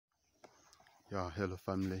Yeah, hello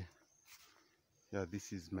family. Yeah,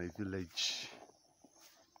 this is my village.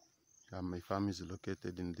 Yeah, my farm is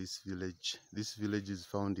located in this village. This village is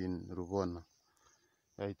found in Rubona.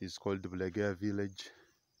 Yeah, it is called Bulegea village,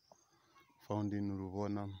 found in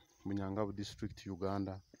Rubona, Munyangabo district,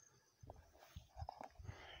 Uganda.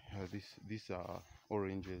 Yeah, these are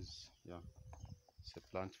oranges. Yeah, it's a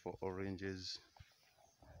plant for oranges.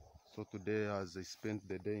 So today, as I spent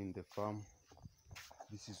the day in the farm,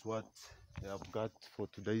 this is what I have got for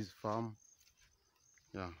today's farm.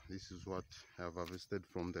 Yeah, this is what I have harvested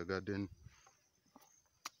from the garden.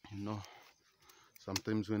 You know,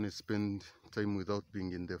 sometimes when I spend time without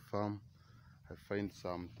being in the farm, I find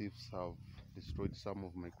some thieves have destroyed some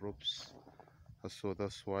of my crops. So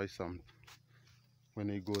that's why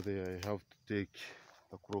when I go there, I have to take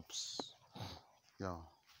the crops. Yeah,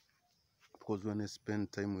 because when I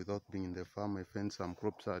spend time without being in the farm, I find some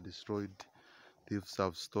crops are destroyed. Thieves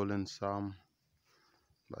have stolen some,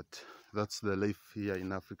 but that's the life here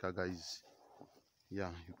in Africa, guys. Yeah,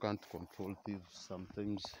 you can't control thieves.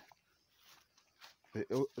 Sometimes they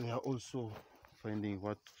are also finding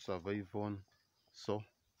what to survive on. So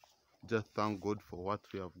just thank God for what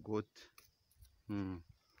we have got.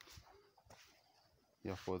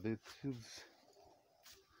 Yeah, for the thieves.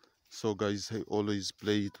 So guys, I always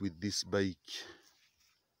play it with this bike.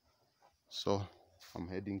 So I'm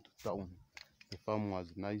heading to town. The farm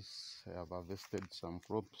was nice. I have harvested some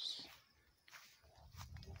crops.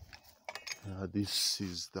 This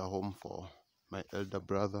is the home for my elder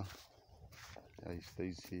brother. Yeah, he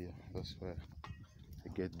stays here. That's where I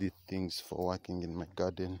get these things for working in my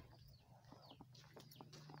garden.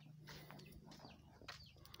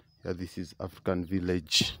 Yeah, this is African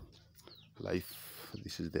village life.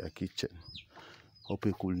 This is their kitchen. Hope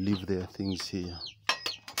they could leave their things here.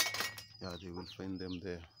 Yeah, they will find them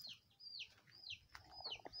there.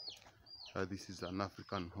 Yeah, this is an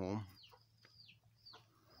African home.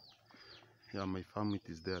 Yeah, my farm, it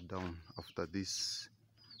is there down. After this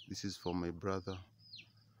is for my brother.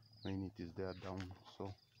 Mine, it is there down.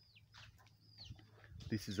 So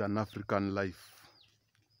this is an African life.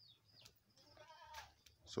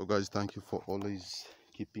 So guys, thank you for always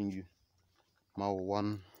keeping you Mao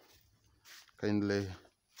one. Kindly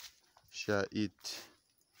share it.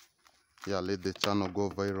 Yeah, let the channel go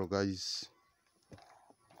viral, guys.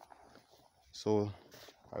 So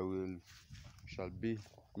I shall be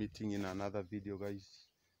meeting in another video, guys.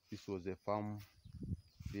 This was a farm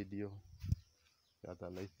video. Yeah,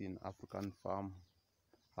 the life in African farm,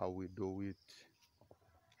 how we do it,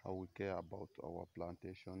 how we care about our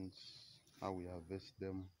plantations, how we harvest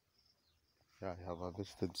them. Yeah, I have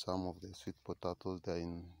harvested some of the sweet potatoes there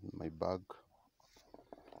in my bag.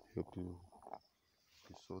 Hope you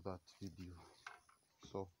saw that video.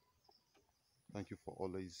 So thank you for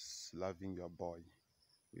always loving your boy.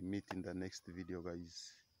 We meet in the next video,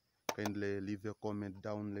 guys. Kindly leave a comment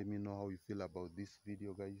down. Let me know how you feel about this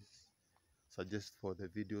video, guys. Suggest for the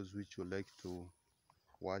videos which you like to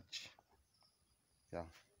watch. Yeah,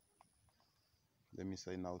 let me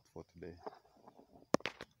sign out for today.